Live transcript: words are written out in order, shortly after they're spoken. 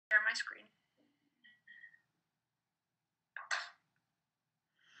my screen.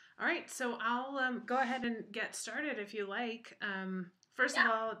 All right, so I'll go ahead and get started if you like. First of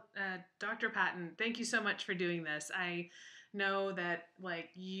all, Dr. Patton, thank you so much for doing this. I know that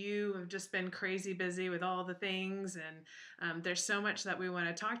you have just been crazy busy with all the things, and there's so much that we want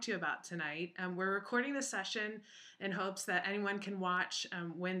to talk to you about tonight. We're recording this session in hopes that anyone can watch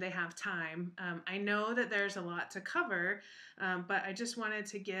when they have time. I know that there's a lot to cover, but I just wanted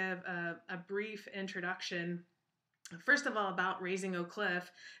to give a brief introduction. First of all, about Raising Oak Cliff,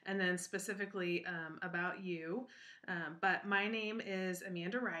 and then specifically about you. But my name is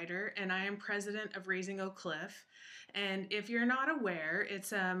Amanda Ryder, and I am president of Raising Oak Cliff. And if you're not aware,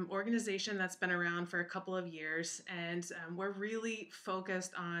 it's an organization that's been around for a couple of years, and we're really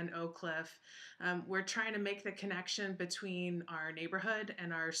focused on Oak Cliff. We're trying to make the connection between our neighborhood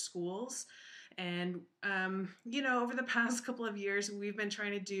and our schools. And, over the past couple of years, we've been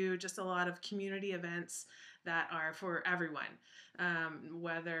trying to do just a lot of community events that are for everyone.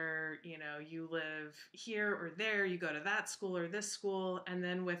 Whether, you live here or there, you go to that school or this school. And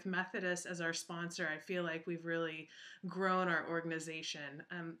then with Methodist as our sponsor, I feel like we've really grown our organization.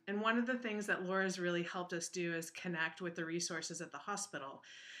 And one of the things that Laura's really helped us do is connect with the resources at the hospital.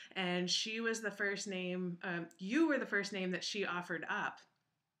 And she was the first name, you were the first name that she offered up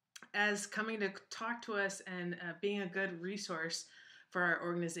as coming to talk to us and being a good resource for our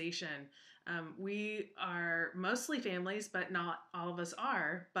organization. We are mostly families, but not all of us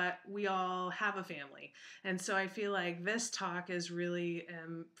are, but we all have a family. And so I feel like this talk is really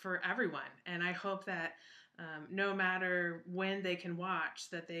for everyone. And I hope that no matter when they can watch,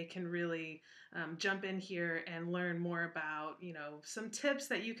 that they can really jump in here and learn more about, some tips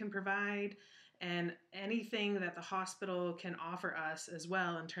that you can provide and anything that the hospital can offer us as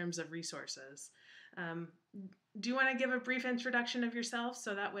well in terms of resources. Do you want to give a brief introduction of yourself?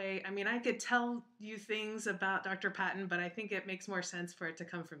 So that way, I could tell you things about Dr. Patton, but I think it makes more sense for it to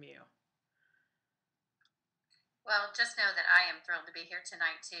come from you. Well, just know that I am thrilled to be here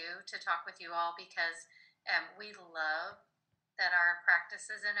tonight, too, to talk with you all because we love that our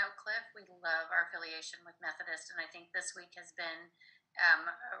practices in Oak Cliff. We love our affiliation with Methodist, and I think this week has been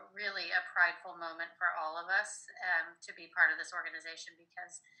really a prideful moment for all of us to be part of this organization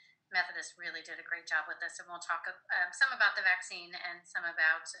because Methodist really did a great job with this. And we'll talk some about the vaccine and some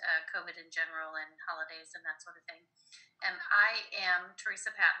about COVID in general and holidays and that sort of thing. I am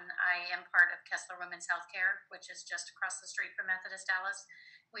Theresa Patton. I am part of Kessler Women's Healthcare, which is just across the street from Methodist Dallas.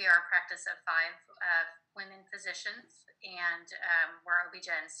 We are a practice of 5 women physicians, and we're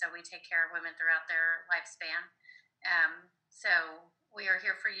OB-GYNs, so we take care of women throughout their lifespan. So we are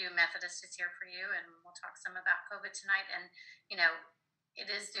here for you. Methodist is here for you, and we'll talk some about COVID tonight. And, it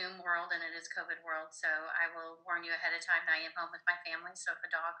is Zoom world and it is COVID world, so I will warn you ahead of time. I am home with my family, so if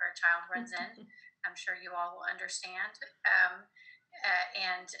a dog or a child runs in, I'm sure you all will understand.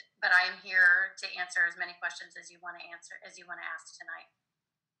 But I am here to answer as many questions as you want to ask tonight.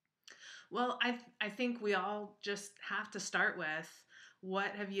 Well, I think we all just have to start with,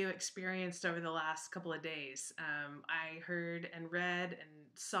 what have you experienced over the last couple of days? I heard and read and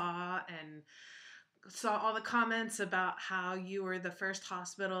saw all the comments about how you were the first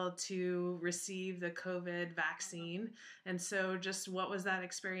hospital to receive the COVID vaccine. And so just what was that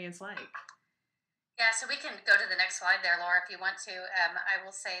experience like? Yeah, so we can go to the next slide there, Laura, if you want to. I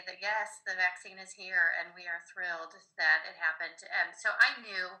will say that, yes, the vaccine is here, and we are thrilled that it happened. So I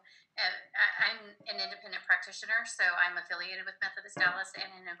knew, I'm an independent practitioner, so I'm affiliated with Methodist Dallas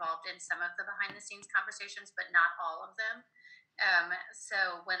and involved in some of the behind-the-scenes conversations, but not all of them.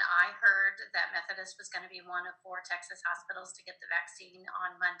 So when I heard that Methodist was going to be one of 4 Texas hospitals to get the vaccine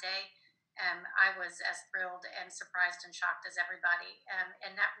on Monday, I was as thrilled and surprised and shocked as everybody.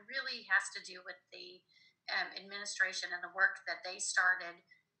 And that really has to do with the administration and the work that they started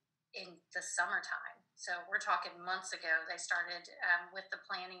in the summertime. So we're talking months ago, they started with the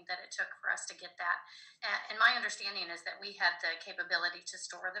planning that it took for us to get that. And my understanding is that we had the capability to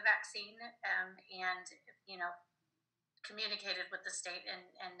store the vaccine and communicated with the state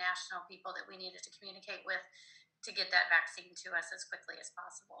and national people that we needed to communicate with to get that vaccine to us as quickly as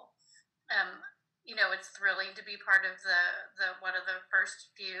possible. It's thrilling to be part of the one of the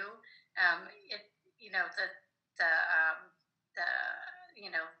first few.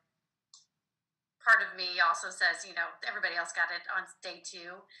 Part of me also says, everybody else got it on day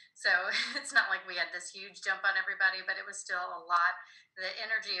 2. So it's not like we had this huge jump on everybody, but it was still a lot. The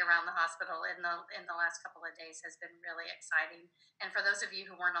energy around the hospital in the last couple of days has been really exciting. And for those of you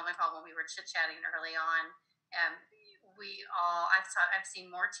who weren't on the call when we were chit-chatting early on, I've seen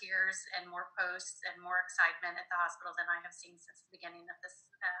more tears and more posts and more excitement at the hospital than I have seen since the beginning of this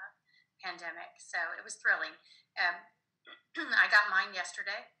pandemic. So it was thrilling. Um, I got mine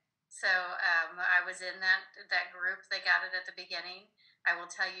yesterday. So I was in that group. They got it at the beginning. I will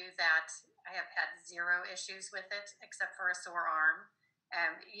tell you that I have had zero issues with it except for a sore arm.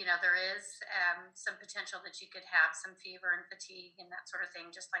 There is some potential that you could have some fever and fatigue and that sort of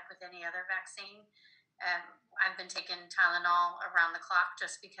thing, just like with any other vaccine. Um, I've been taking Tylenol around the clock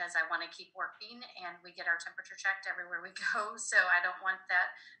just because I want to keep working, and we get our temperature checked everywhere we go. So I don't want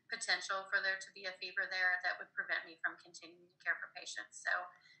that potential for there to be a fever there that would prevent me from continuing to care for patients. So,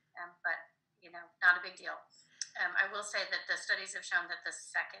 but not a big deal. I will say that the studies have shown that the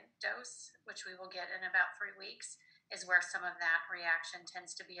second dose, which we will get in about 3 weeks, is where some of that reaction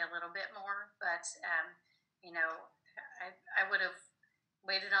tends to be a little bit more. But, I would have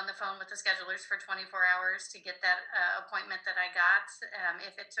waited on the phone with the schedulers for 24 hours to get that appointment that I got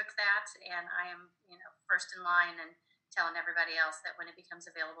if it took that. And I am, first in line and telling everybody else that when it becomes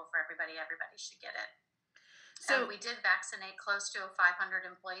available for everybody, everybody should get it. So we did vaccinate close to 500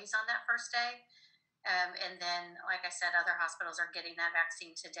 employees on that first day. And then, like I said, other hospitals are getting that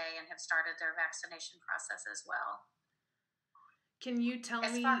vaccine today and have started their vaccination process as well. Can you tell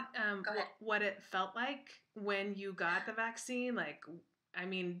me what it felt like when you got the vaccine? Like, I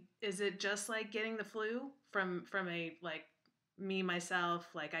mean, is it just like getting the flu from a, like, me, myself,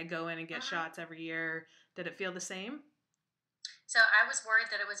 like I go in and get shots every year? Did it feel the same? So I was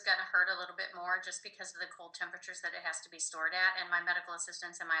worried that it was going to hurt a little bit more just because of the cold temperatures that it has to be stored at. And my medical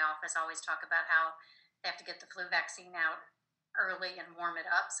assistants in my office always talk about how they have to get the flu vaccine out early and warm it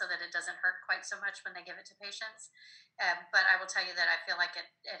up so that it doesn't hurt quite so much when they give it to patients. But I will tell you that I feel like it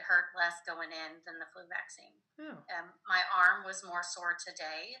hurt less going in than the flu vaccine. Oh. My arm was more sore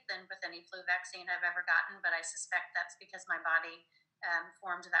today than with any flu vaccine I've ever gotten, but I suspect that's because my body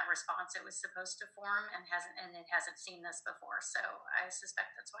formed that response it was supposed to form and it hasn't seen this before. So I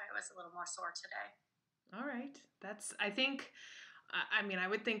suspect that's why I was a little more sore today. All right. I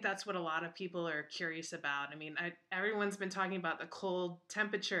would think that's what a lot of people are curious about. I mean, everyone's been talking about the cold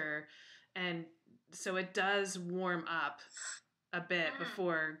temperature, and so it does warm up a bit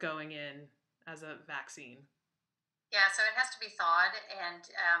before going in as a vaccine. Yeah, so it has to be thawed, and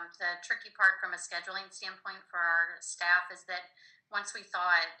the tricky part from a scheduling standpoint for our staff is that once we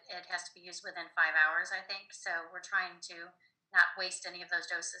thaw it, it has to be used within 5 hours, I think. So we're trying to not waste any of those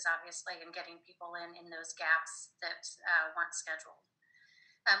doses, obviously, and getting people in those gaps that weren't scheduled.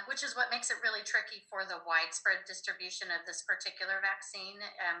 Which is what makes it really tricky for the widespread distribution of this particular vaccine.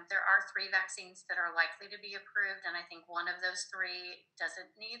 There are 3 vaccines that are likely to be approved, and I think one of those 3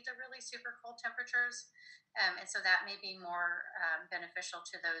 doesn't need the really super cold temperatures. And so that may be more beneficial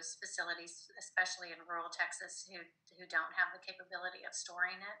to those facilities, especially in rural Texas, who don't have the capability of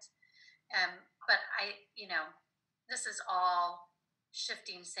storing it. But this is all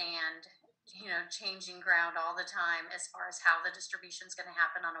shifting sand, changing ground all the time as far as how the distribution is going to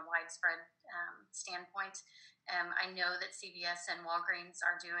happen on a widespread standpoint. I know that CVS and Walgreens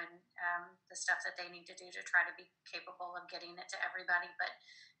are doing the stuff that they need to do to try to be capable of getting it to everybody. But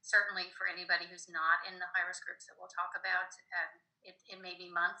certainly for anybody who's not in the high-risk groups that we'll talk about, it may be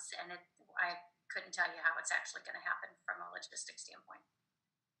months, and I couldn't tell you how it's actually going to happen from a logistics standpoint.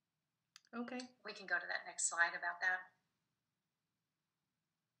 Okay. We can go to that next slide about that.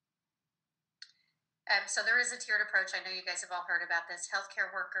 So there is a tiered approach. I know you guys have all heard about this.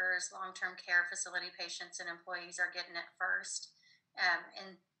 Healthcare workers, long-term care facility patients, and employees are getting it first.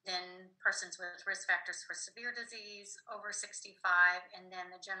 And then persons with risk factors for severe disease, over 65, and then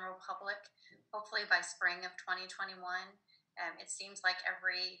the general public, hopefully by spring of 2021. It seems like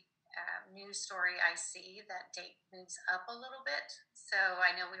every news story I see, that date moves up a little bit. So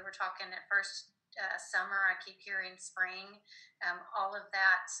I know we were talking at first summer, I keep hearing spring. All of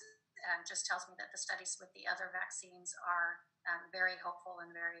that just tells me that the studies with the other vaccines are very hopeful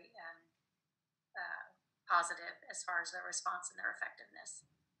and very positive as far as their response and their effectiveness.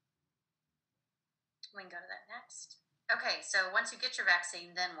 We can go to that next. Okay, so once you get your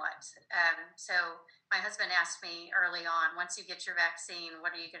vaccine, then what? So my husband asked me early on, once you get your vaccine,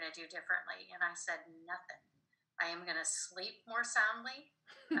 what are you going to do differently? And I said, nothing. I am going to sleep more soundly.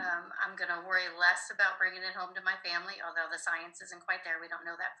 I'm going to worry less about bringing it home to my family, although the science isn't quite there. We don't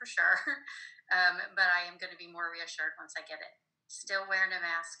know that for sure. But I am going to be more reassured once I get it. Still wearing a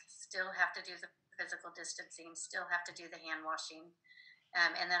mask, still have to do the physical distancing, still have to do the hand washing.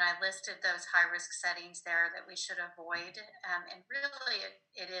 And then I listed those high-risk settings there that we should avoid. And really,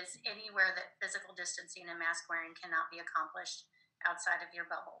 it is anywhere that physical distancing and mask wearing cannot be accomplished outside of your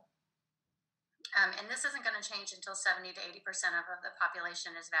bubble. And this isn't going to change until 70 to 80% of the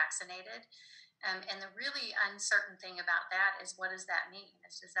population is vaccinated. And the really uncertain thing about that is, what does that mean?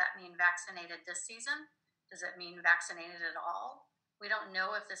 Does that mean vaccinated this season? Does it mean vaccinated at all? We don't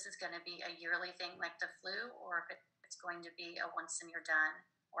know if this is going to be a yearly thing like the flu, or if it's going to be a once and you're done,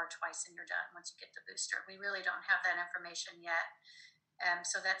 or twice and you're done once you get the booster. We really don't have that information yet.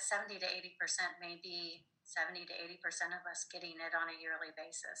 So that 70 to 80% may be 70 to 80% of us getting it on a yearly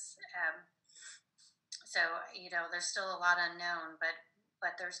basis. So, there's still a lot unknown, but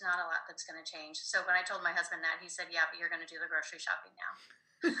there's not a lot that's going to change. So when I told my husband that, he said, "Yeah, but you're going to do the grocery shopping now."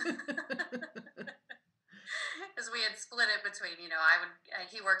 Because we had split it between,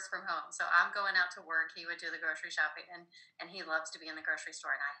 he works from home, so I'm going out to work. He would do the grocery shopping, and he loves to be in the grocery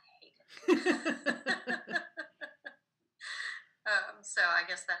store, and I hate it. So I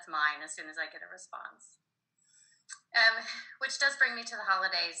guess that's mine as soon as I get a response. Which does bring me to the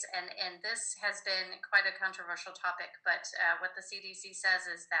holidays, and this has been quite a controversial topic, but what the CDC says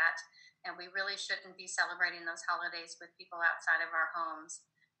is that, and we really shouldn't be celebrating those holidays with people outside of our homes,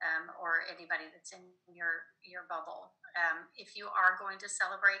 or anybody that's in your bubble. If you are going to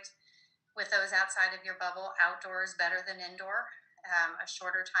celebrate with those outside of your bubble, outdoor is better than indoor. A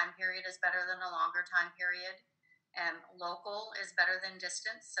shorter time period is better than a longer time period. Local is better than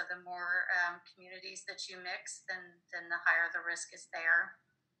distance, so the more communities that you mix, then the higher the risk is there.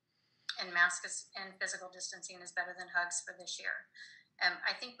 And masks and physical distancing is better than hugs for this year.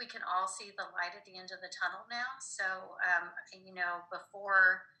 I think we can all see the light at the end of the tunnel now. So,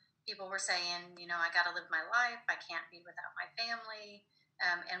 before people were saying, I got to live my life, I can't be without my family.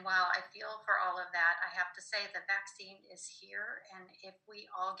 And while I feel for all of that, I have to say the vaccine is here. And if we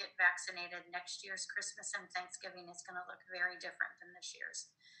all get vaccinated, next year's Christmas and Thanksgiving is going to look very different than this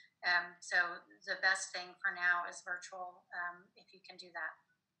year's. So the best thing for now is virtual, if you can do that.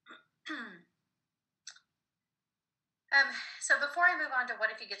 So before I move on to what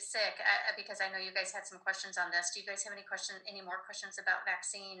if you get sick, because I know you guys had some questions on this, do you guys have any more questions about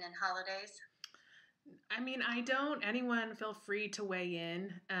vaccine and holidays? I mean, I don't. Anyone feel free to weigh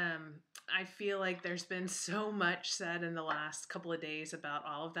in. I feel like there's been so much said in the last couple of days about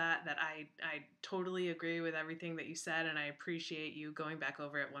all of that I totally agree with everything that you said, and I appreciate you going back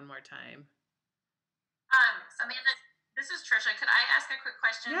over it one more time. Amanda, this is Trisha. Could I ask a quick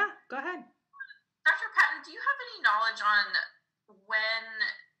question? Yeah, go ahead. Dr. Patton, do you have any knowledge on when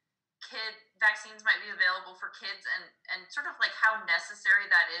kid vaccines might be available for kids, and sort of like how necessary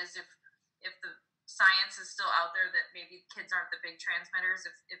that is if the science is still out there that maybe kids aren't the big transmitters?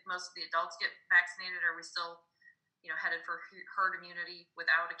 If most of the adults get vaccinated, are we still, headed for herd immunity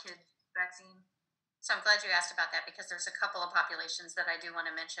without a kid vaccine? So I'm glad you asked about that, because there's a couple of populations that I do want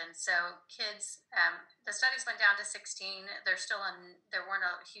to mention. So kids, the studies went down to 16. There weren't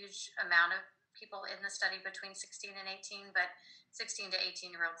a huge amount of people in the study between 16 and 18, but 16 to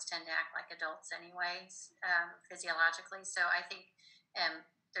 18-year-olds tend to act like adults anyways, physiologically. So I think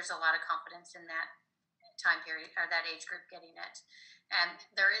there's a lot of confidence in that time period, or that age group, getting it. And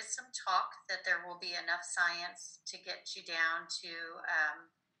there is some talk that there will be enough science to get you down to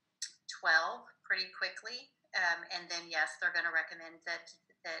 12 pretty quickly. And then, yes, they're going to recommend that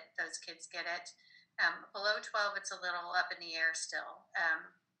those kids get it. Below 12, it's a little up in the air still.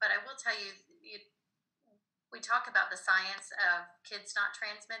 But I will tell you, we talk about the science of kids not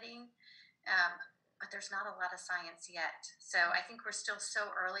transmitting, but there's not a lot of science yet. So I think we're still so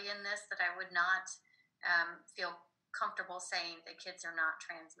early in this that I would not feel comfortable saying that kids are not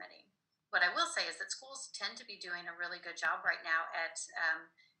transmitting. What I will say is that schools tend to be doing a really good job right now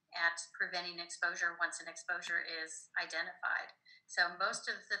at preventing exposure once an exposure is identified. So most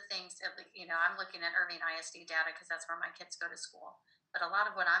of the things, I'm looking at Irving ISD data because that's where my kids go to school. But a lot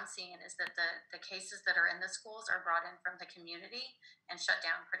of what I'm seeing is that the cases that are in the schools are brought in from the community and shut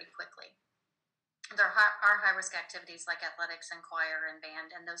down pretty quickly. There are high-risk activities like athletics and choir and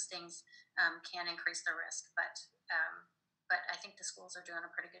band, and those things can increase the risk. But I think the schools are doing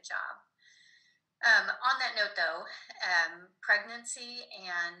a pretty good job. On that note, though, pregnancy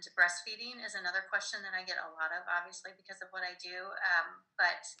and breastfeeding is another question that I get a lot of, obviously, because of what I do.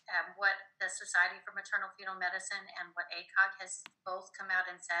 But what the Society for Maternal Fetal Medicine and what ACOG has both come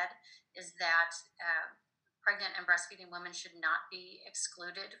out and said is that pregnant and breastfeeding women should not be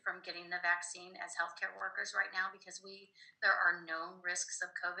excluded from getting the vaccine as healthcare workers right now, because there are known risks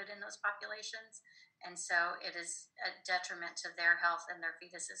of COVID in those populations. And so it is a detriment to their health and their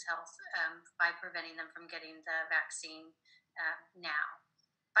fetus's health by preventing them from getting the vaccine now.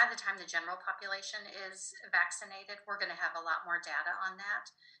 By the time the general population is vaccinated, we're going to have a lot more data on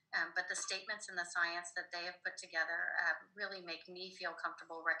that. But the statements and the science that they have put together really make me feel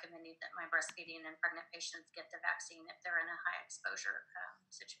comfortable recommending that my breastfeeding and pregnant patients get the vaccine if they're in a high exposure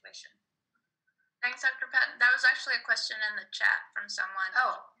situation. Thanks, Dr. Patton. That was actually a question in the chat from someone.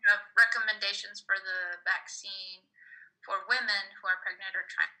 Oh. You have recommendations for the vaccine for women who are pregnant or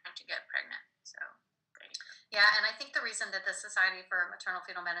trying to get pregnant. So there you go. Yeah, and I think the reason that the Society for Maternal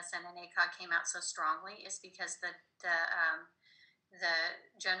Fetal Medicine and ACOG came out so strongly is because the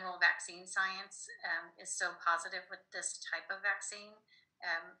general vaccine science is so positive with this type of vaccine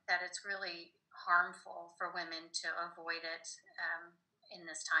that it's really harmful for women to avoid it in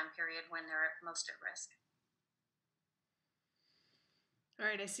this time period when they're most at risk. All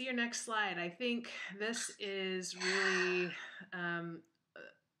right, I see your next slide. I think this is really,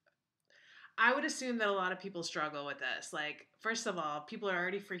 I would assume that a lot of people struggle with this. Like, first of all, people are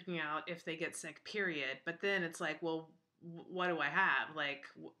already freaking out if they get sick, period. But then it's like, well, what do I have? Like,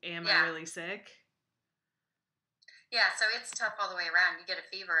 am I really sick? Yeah, so it's tough all the way around. You get a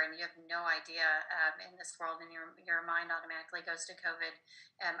fever and you have no idea in this world, and your mind automatically goes to COVID.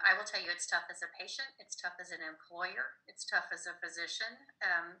 I will tell you, it's tough as a patient. It's tough as an employer. It's tough as a physician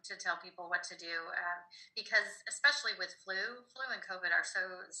to tell people what to do because, especially with flu and COVID are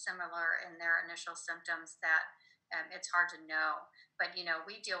so similar in their initial symptoms that it's hard to know. But,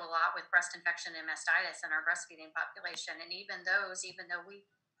 we deal a lot with breast infection and mastitis in our breastfeeding population. And even though we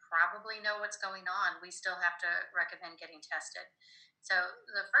probably know what's going on, we still have to recommend getting tested. So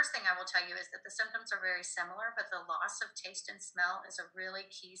the first thing I will tell you is that the symptoms are very similar, but the loss of taste and smell is a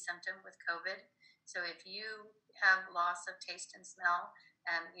really key symptom with COVID. So if you have loss of taste and smell,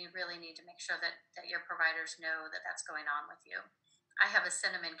 you really need to make sure that your providers know that that's going on with you. I have a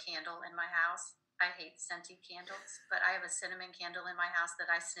cinnamon candle in my house. I hate scented candles, but I have a cinnamon candle in my house that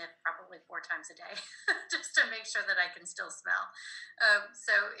I sniff probably 4 times a day just to make sure that I can still smell.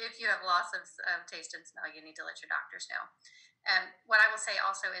 So if you have loss of taste and smell, you need to let your doctors know. What I will say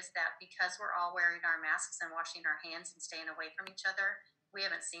also is that because we're all wearing our masks and washing our hands and staying away from each other, we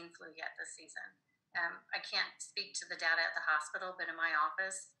haven't seen flu yet this season. I can't speak to the data at the hospital, but in my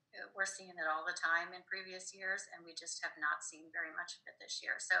office, we're seeing it all the time in previous years, and we just have not seen very much of it this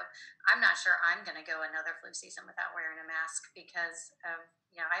year. So I'm not sure I'm going to go another flu season without wearing a mask because I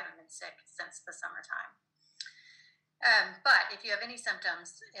haven't been sick since the summertime. But if you have any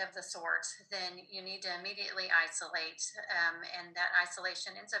symptoms of the sort, then you need to immediately isolate, and that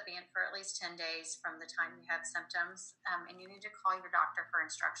isolation ends up being for at least 10 days from the time you have symptoms, and you need to call your doctor for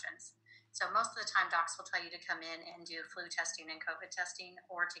instructions. So most of the time, docs will tell you to come in and do flu testing and COVID testing,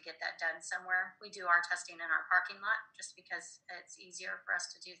 or to get that done somewhere. We do our testing in our parking lot just because it's easier for us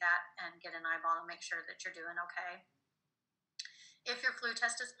to do that and get an eyeball and make sure that you're doing okay. If your flu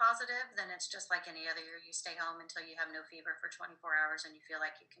test is positive, then it's just like any other year. You stay home until you have no fever for 24 hours and you feel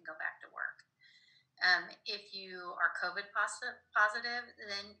like you can go back to work. If you are COVID positive,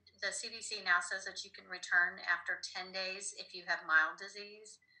 then the CDC now says that you can return after 10 days if you have mild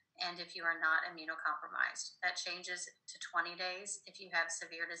disease and if you are not immunocompromised. That changes to 20 days if you have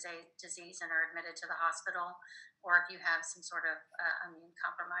severe disease and are admitted to the hospital, or if you have some sort of immune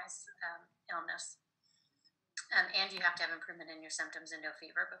compromise illness. And you have to have improvement in your symptoms and no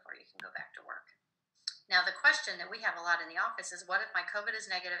fever before you can go back to work. Now, the question that we have a lot in the office is, what if my COVID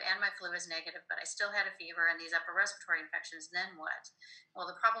is negative and my flu is negative, but I still had a fever and these upper respiratory infections, then what? Well,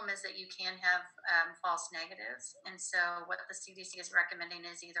 the problem is that you can have false negatives. And so what the CDC is recommending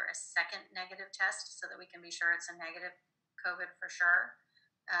is either a second negative test so that we can be sure it's a negative COVID for sure,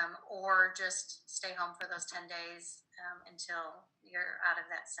 or just stay home for those 10 days until you're out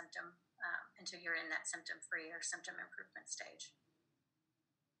of that symptom, until you're in that symptom-free or symptom improvement stage.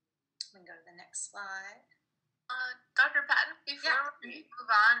 We can go to the next slide. Dr. Patton, before we move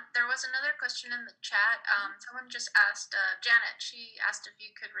on, there was another question in the chat. Someone just asked, Janet, she asked if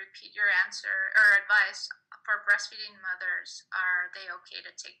you could repeat your answer or advice for breastfeeding mothers. Are they okay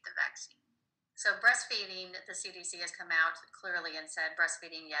to take the vaccine? So breastfeeding, the CDC has come out clearly and said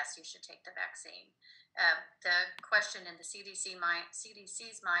breastfeeding, yes, you should take the vaccine. The question in the CDC's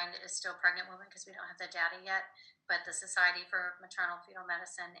mind is still pregnant women because we don't have the data yet, but the Society for Maternal Fetal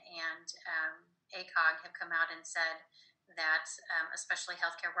Medicine and ACOG have come out and said that especially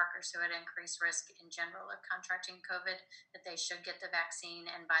healthcare workers who had increased risk in general of contracting COVID, that they should get the vaccine.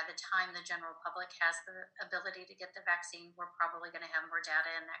 And by the time the general public has the ability to get the vaccine, we're probably going to have more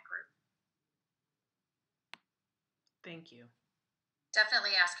data in that group. Thank you.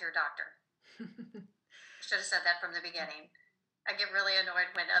 Definitely ask your doctor. Should have said that from the beginning. I get really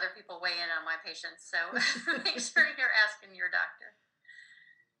annoyed when other people weigh in on my patients, so make sure you're asking your doctor.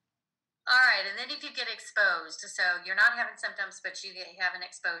 All right, and then if you get exposed, so you're not having symptoms, but you have an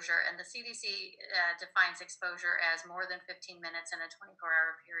exposure, and the CDC defines exposure as more than 15 minutes in a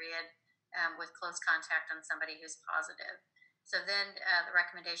 24-hour period with close contact on somebody who's positive. So then the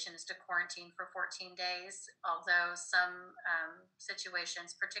recommendation is to quarantine for 14 days, although some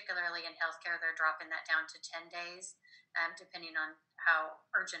situations, particularly in healthcare, they're dropping that down to 10 days, depending on how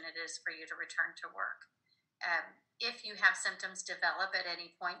urgent it is for you to return to work. If you have symptoms develop at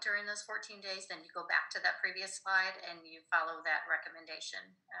any point during those 14 days, then you go back to that previous slide and you follow that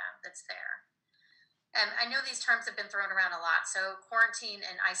recommendation that's there. I know these terms have been thrown around a lot. So quarantine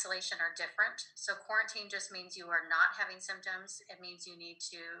and isolation are different. So quarantine just means you are not having symptoms. It means you need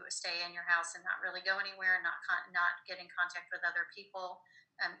to stay in your house and not really go anywhere, not get in contact with other people.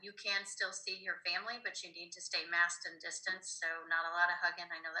 You can still see your family, but you need to stay masked and distanced. So not a lot of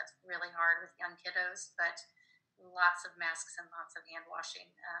hugging. I know that's really hard with young kiddos, but lots of masks and lots of hand washing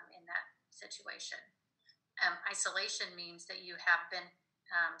in that situation. Isolation means that you have been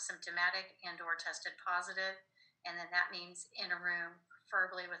symptomatic and or tested positive, and then that means in a room,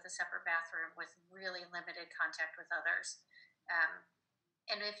 preferably with a separate bathroom with really limited contact with others.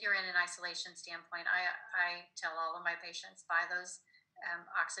 And if you're in an isolation standpoint, I tell all of my patients, buy those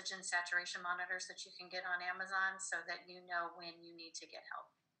oxygen saturation monitors that you can get on Amazon so that you know when you need to get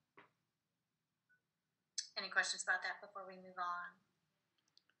help. Any questions about that before we move on?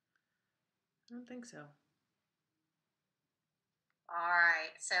 I don't think so. All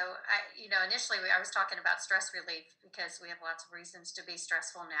right. So, initially I was talking about stress relief because we have lots of reasons to be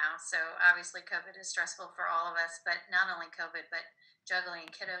stressful now. So obviously COVID is stressful for all of us, but not only COVID, but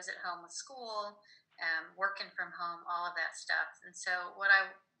juggling kiddos at home with school, working from home, all of that stuff. And so what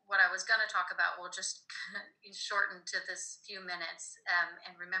I was going to talk about, we'll just shorten to this few minutes,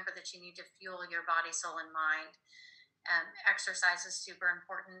 and remember that you need to fuel your body, soul, and mind. Exercise is super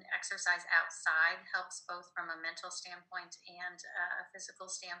important. Exercise outside helps both from a mental standpoint and a physical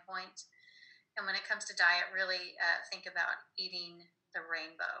standpoint. And when it comes to diet, really think about eating the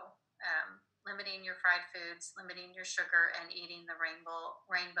rainbow, limiting your fried foods, limiting your sugar, and eating the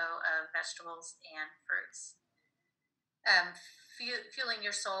rainbow of vegetables and fruits. Fueling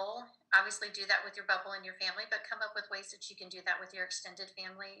your soul, obviously do that with your bubble and your family, but come up with ways that you can do that with your extended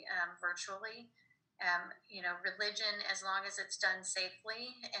family virtually. Religion, as long as it's done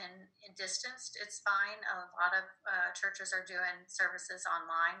safely and distanced, it's fine. A lot of churches are doing services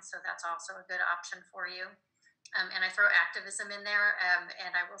online, so that's also a good option for you. And I throw activism in there,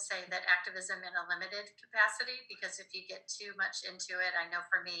 and I will say that activism in a limited capacity, because if you get too much into it, I know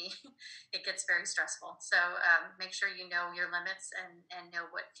for me, it gets very stressful. So make sure you know your limits and know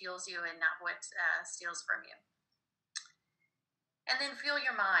what fuels you and not what steals from you. And then fuel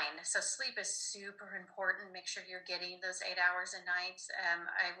your mind. So sleep is super important. Make sure you're getting those 8 hours a night.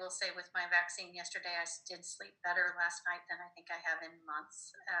 I will say with my vaccine yesterday, I did sleep better last night than I think I have in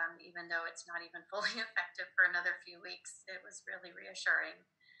months, even though it's not even fully effective for another few weeks. It was really reassuring.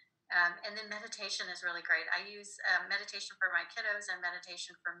 And then meditation is really great. I use meditation for my kiddos and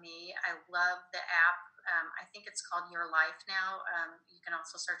meditation for me. I love the app. I think it's called Your Life now. You can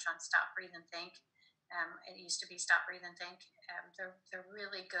also search on Stop, Breathe, and Think. It used to be Stop, Breathe, and Think. They're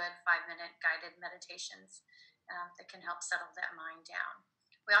really good 5-minute guided meditations that can help settle that mind down.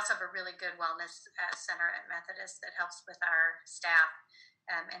 We also have a really good wellness center at Methodist that helps with our staff.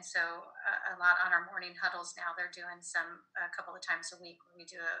 And so a lot on our morning huddles now, they're doing a couple of times a week where we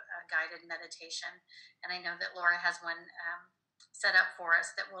do a guided meditation. And I know that Laura has one set up for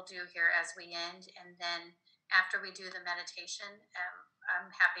us that we'll do here as we end. And then after we do the meditation,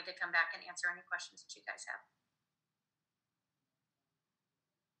 I'm happy to come back and answer any questions that you guys have.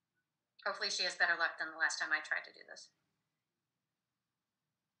 Hopefully she has better luck than the last time I tried to do this.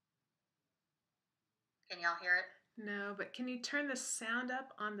 Can y'all hear it? No, but can you turn the sound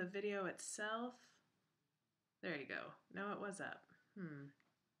up on the video itself? There you go. No, it was up.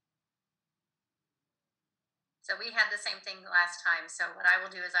 So we had the same thing last time. So what I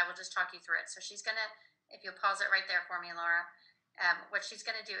will do is I will just talk you through it. So she's going to, if you'll pause it right there for me, Laura, what she's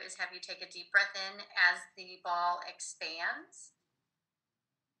going to do is have you take a deep breath in as the ball expands,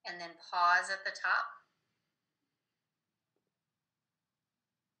 and then pause at the top.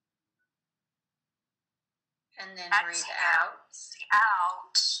 And then breathe out.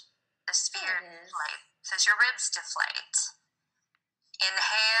 Out. The sphere deflates as your ribs deflate.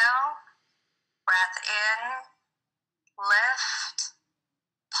 Inhale, breath in, lift,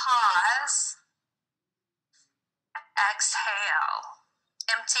 pause, exhale,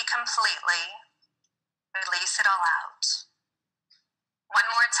 empty completely, release it all out. One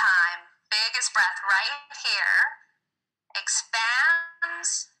more time, biggest breath right here,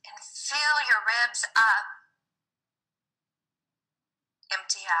 expands and fill your ribs up,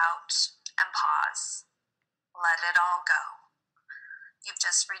 empty out and pause, let it all go. You've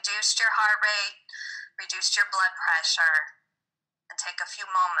just reduced your heart rate, reduced your blood pressure, and take a few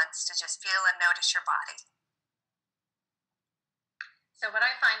moments to just feel and notice your body. So what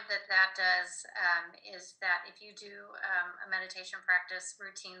I find that does is that if you do a meditation practice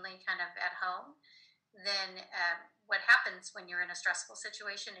routinely kind of at home, then what happens when you're in a stressful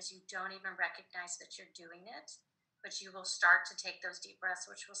situation is you don't even recognize that you're doing it, but you will start to take those deep breaths,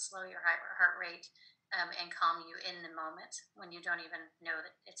 which will slow your heart rate and calm you in the moment when you don't even know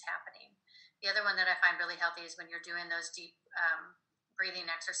that it's happening. The other one that I find really healthy is when you're doing those deep breathing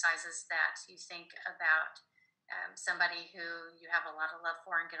exercises that you think about somebody who you have a lot of love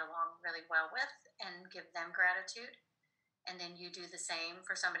for and get along really well with, and give them gratitude. And then you do the same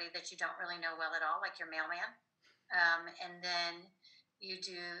for somebody that you don't really know well at all, like your mailman. And then you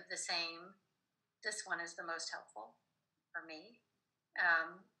do the same. This one is the most helpful for me.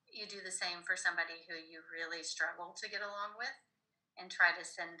 You do the same for somebody who you really struggle to get along with, and try to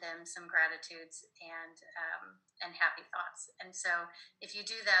send them some gratitudes and happy thoughts. And so if you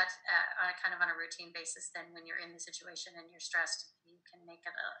do that on a routine basis, then when you're in the situation and you're stressed, you can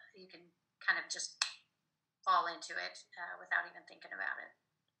you can kind of just fall into it without even thinking about it.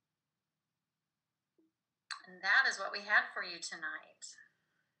 And that is what we had for you tonight.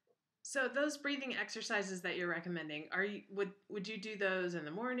 So those breathing exercises that you're recommending, would you do those in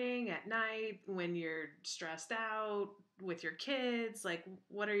the morning, at night, when you're stressed out, with your kids? Like,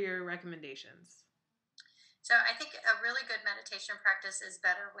 what are your recommendations? So I think a really good meditation practice is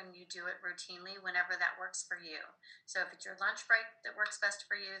better when you do it routinely, whenever that works for you. So if it's your lunch break that works best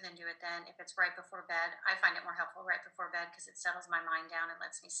for you, then do it then. If it's right before bed, I find it more helpful right before bed because it settles my mind down and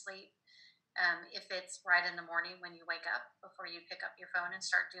lets me sleep. If it's right in the morning when you wake up, before you pick up your phone and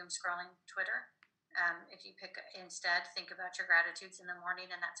start doom scrolling Twitter, if you instead think about your gratitudes in the morning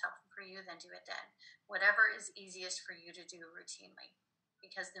and that's helpful for you, then do it then. Whatever is easiest for you to do routinely,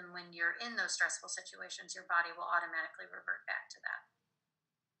 because then when you're in those stressful situations, your body will automatically revert back to that.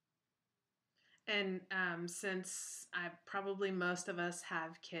 And since probably most of us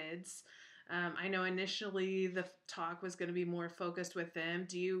have kids, I know initially the talk was going to be more focused with them.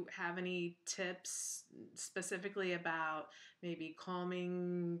 Do you have any tips specifically about maybe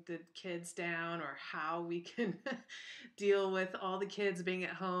calming the kids down, or how we can deal with all the kids being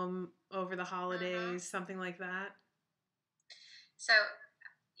at home over the holidays, something like that? So,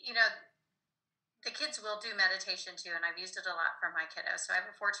 the kids will do meditation too, and I've used it a lot for my kiddos. So I have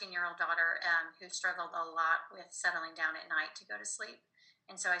a 14-year-old daughter who struggled a lot with settling down at night to go to sleep.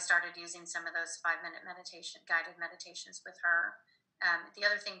 And so I started using some of those 5-minute guided meditations with her. The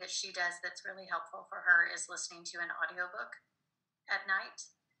other thing that she does that's really helpful for her is listening to an audiobook at night,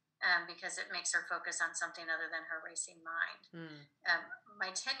 because it makes her focus on something other than her racing mind.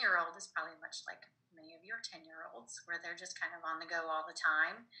 My 10-year-old is probably much like many of your 10-year-olds, where they're just kind of on the go all the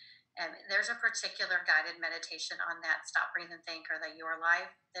time. There's a particular guided meditation on that Stop, Breathe, and Think, or the Your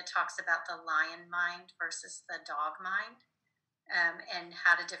Life, that talks about the lion mind versus the dog mind. And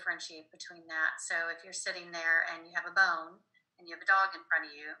how to differentiate between that. So if you're sitting there and you have a bone and you have a dog in front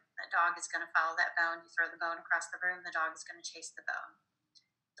of you, that dog is going to follow that bone. You throw the bone across the room, the dog is going to chase the bone.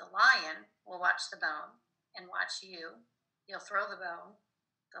 The lion will watch the bone and watch you. You'll throw the bone.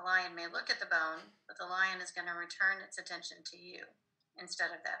 The lion may look at the bone, but the lion is going to return its attention to you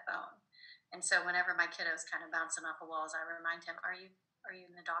instead of that bone. And so whenever my kiddo's kind of bouncing off the walls, I remind him, are you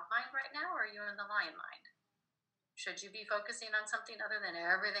in the dog mind right now, or are you in the lion mind? Should you be focusing on something other than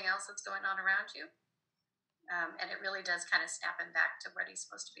everything else that's going on around you? And it really does kind of snap him back to what he's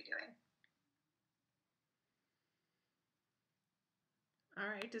supposed to be doing. All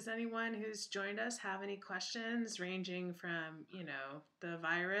right. Does anyone who's joined us have any questions ranging from, the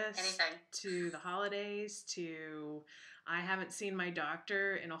virus, anything, to the holidays, to I haven't seen my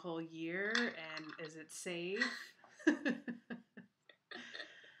doctor in a whole year, and is it safe?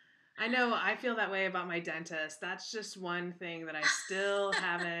 I know I feel that way about my dentist. That's just one thing that I still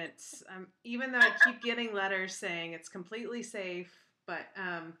haven't, even though I keep getting letters saying it's completely safe, but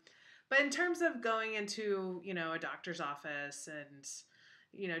in terms of going into, a doctor's office and,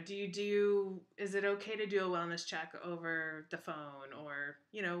 is it okay to do a wellness check over the phone, or,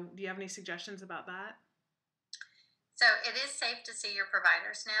 do you have any suggestions about that? So it is safe to see your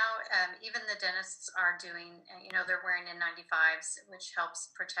providers now. Even the dentists are doing, they're wearing N95s, which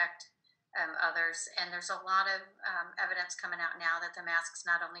helps protect others. And there's a lot of evidence coming out now that the masks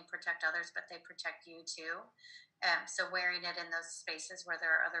not only protect others, but they protect you too. So wearing it in those spaces where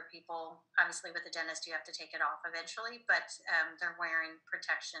there are other people, obviously with the dentist, you have to take it off eventually, but they're wearing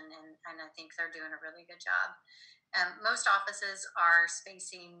protection, and I think they're doing a really good job. Most offices are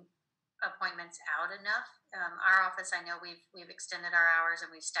spacing appointments out enough. Our office, I know we've extended our hours and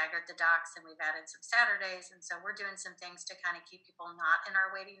we've staggered the docs and we've added some Saturdays, and so we're doing some things to kind of keep people not in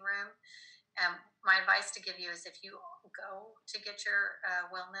our waiting room. My advice to give you is if you go to get your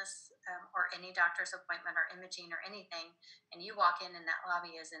wellness or any doctor's appointment or imaging or anything, and you walk in and that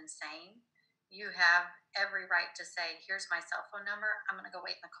lobby is insane, you have every right to say, here's my cell phone number, I'm going to go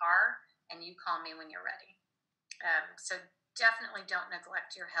wait in the car, and you call me when you're ready. So definitely don't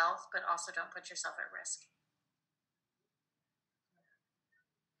neglect your health, but also don't put yourself at risk.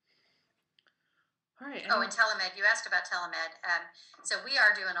 All right. Oh, and telemed. You asked about telemed. So we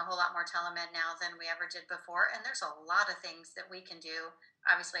are doing a whole lot more telemed now than we ever did before, and there's a lot of things that we can do.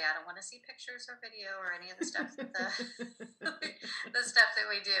 Obviously, I don't want to see pictures or video or any of the stuff that the stuff that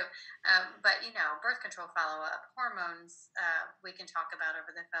we do. But birth control follow-up, hormones, we can talk about over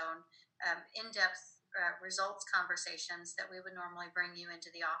the phone. In-depth results conversations that we would normally bring you into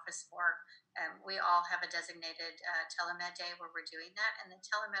the office for. We all have a designated telemed day where we're doing that, and the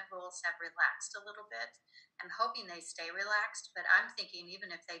telemed rules have relaxed a little bit. I'm hoping they stay relaxed, but I'm thinking even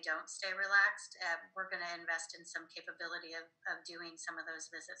if they don't stay relaxed, we're going to invest in some capability of doing some of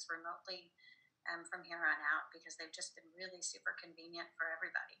those visits remotely from here on out, because they've just been really super convenient for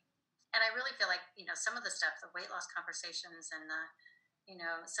everybody. And I really feel like, some of the stuff, the weight loss conversations and the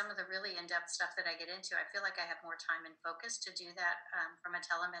some of the really in-depth stuff that I get into, I feel like I have more time and focus to do that from a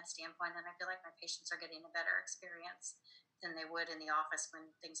telemed standpoint, and I feel like my patients are getting a better experience than they would in the office when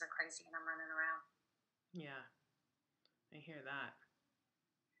things are crazy and I'm running around. Yeah, I hear that.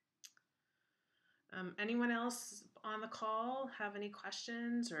 Anyone else on the call have any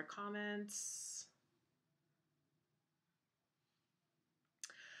questions or comments?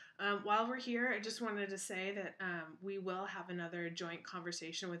 While we're here, I just wanted to say that we will have another joint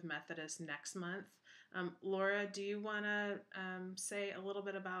conversation with Methodist next month. Laura, do you want to say a little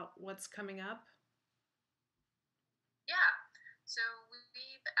bit about what's coming up? Yeah. So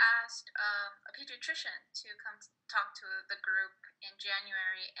we've asked a pediatrician to come talk to the group in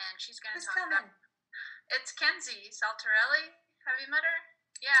January, and she's going to talk about... It's Kenzie Saltarelli. Have you met her?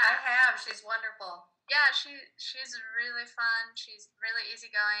 Yeah. I have. She's wonderful. Yeah, she's really fun. She's really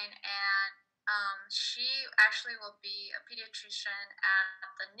easygoing, and she actually will be a pediatrician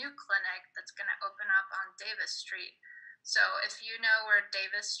at the new clinic that's going to open up on Davis Street. So if you know where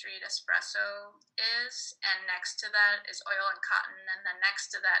Davis Street Espresso is, and next to that is Oil and Cotton, and then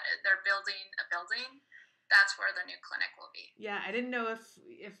next to that they're building a building. That's where the new clinic will be. Yeah, I didn't know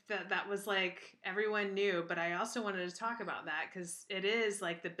if that was like everyone knew, but I also wanted to talk about that because it is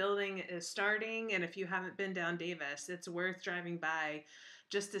like the building is starting, and if you haven't been down Davis, it's worth driving by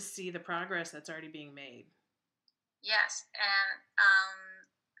just to see the progress that's already being made. Yes, and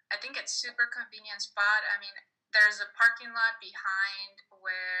I think it's super convenient spot. I mean, there's a parking lot behind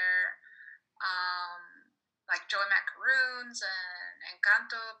where like Joey Macaroons and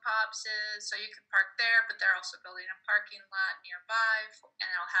Encanto Pops is, so you can park there, but they're also building a parking lot nearby, and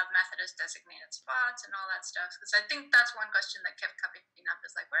it'll have Methodist designated spots and all that stuff. Because I think that's one question that kept coming up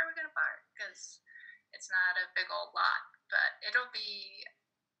is like, where are we going to park? Because it's not a big old lot, but it'll be a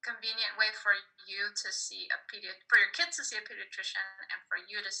convenient way for you to see for your kids to see a pediatrician, and for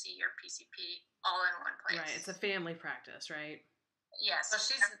you to see your PCP all in one place. Right, it's a family practice, right? Yes. Well,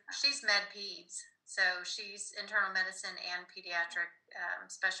 she's med peds. So she's internal medicine and pediatric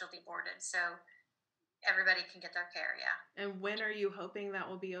specialty boarded. So everybody can get their care, yeah. And when are you hoping that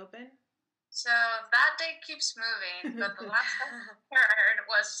will be open? So that date keeps moving, but the last I heard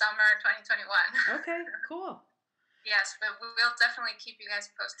was summer 2021. Okay, cool. Yes, but we'll definitely keep you guys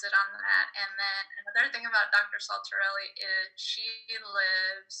posted on that. And then another thing about Dr. Saltarelli is she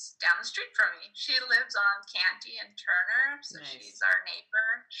lives down the street from me. She lives on Canty and Turner, so nice. She's our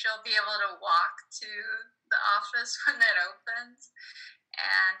neighbor. She'll be able to walk to the office when it opens.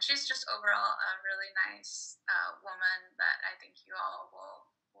 And she's just overall a really nice woman that I think you all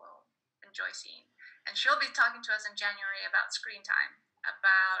will enjoy seeing. And she'll be talking to us in January about screen time,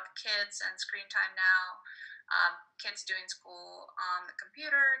 about kids and screen time now. Kids doing school on the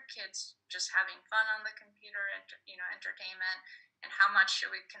computer, kids just having fun on the computer, entertainment, and how much should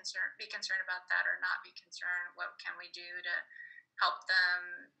we be concerned about that or not be concerned? What can we do to help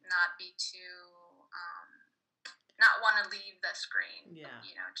them not be too, not want to leave the screen? Yeah.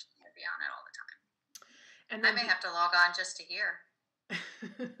 Just be on it all the time. And I may have to log on just to hear.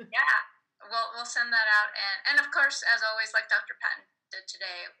 Yeah, we'll send that out, and of course, as always, like Dr. Patton did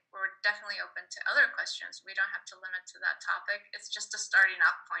today, we're definitely open to other questions. We don't have to limit to that topic. It's just a starting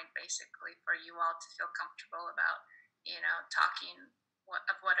off point, basically, for you all to feel comfortable about, talking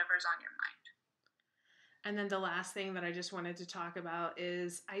of whatever's on your mind. And then the last thing that I just wanted to talk about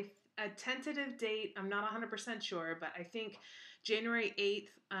is a tentative date. I'm not 100% sure, but I think January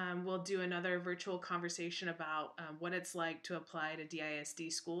 8th, we'll do another virtual conversation about what it's like to apply to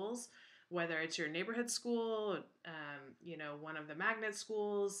DISD schools, whether it's your neighborhood school, one of the magnet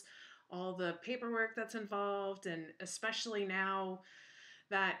schools, all the paperwork that's involved, and especially now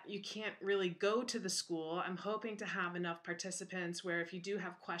that you can't really go to the school, I'm hoping to have enough participants where if you do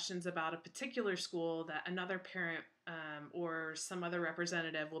have questions about a particular school, that another parent or some other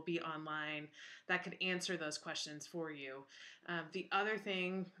representative will be online that could answer those questions for you. The other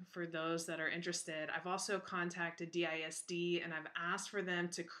thing for those that are interested, I've also contacted DISD and I've asked for them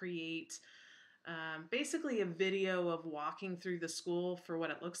to create basically a video of walking through the school for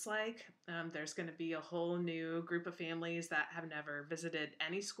what it looks like. There's going to be a whole new group of families that have never visited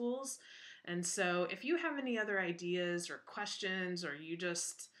any schools. And so if you have any other ideas or questions, or you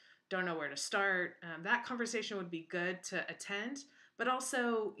just don't know where to start, that conversation would be good to attend. But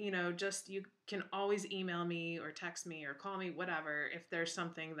also, just you can always email me or text me or call me, whatever, if there's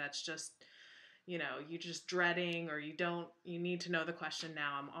something that's just you're just dreading, or you need to know the question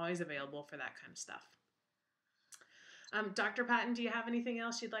now. I'm always available for that kind of stuff. Dr. Patton, do you have anything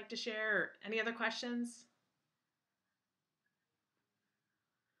else you'd like to share, or any other questions?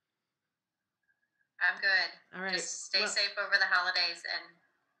 I'm good. All right. Just stay safe over the holidays, and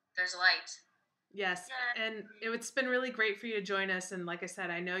there's light. Yes. Yeah. And it's been really great for you to join us. And like I said,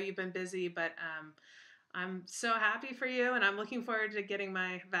 I know you've been busy, but I'm so happy for you, and I'm looking forward to getting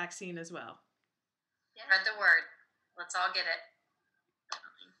my vaccine as well. Spread the word. Let's all get it.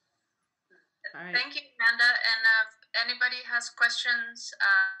 All right. Thank you, Amanda. And if anybody has questions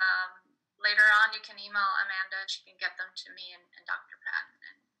later on, you can email Amanda and she can get them to me and Dr.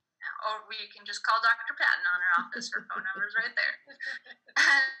 Patton. Or we can just call Dr. Patton on her office. Her phone number is right there.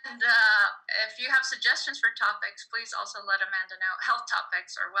 And if you have suggestions for topics, please also let Amanda know. Health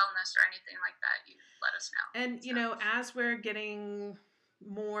topics or wellness or anything like that, you let us know. And, as we're getting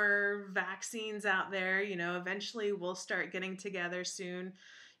more vaccines out there, eventually we'll start getting together soon.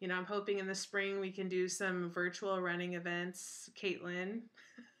 I'm hoping in the spring we can do some virtual running events. Caitlin,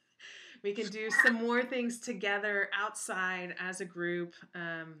 we can do some more things together outside as a group.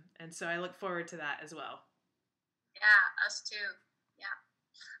 And so I look forward to that as well. Yeah, us too.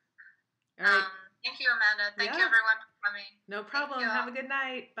 Yeah. All right. Thank you, Amanda. Thank you, everyone, for coming. No problem. Have a good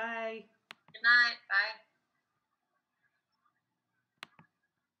night. Bye. Good night. Bye.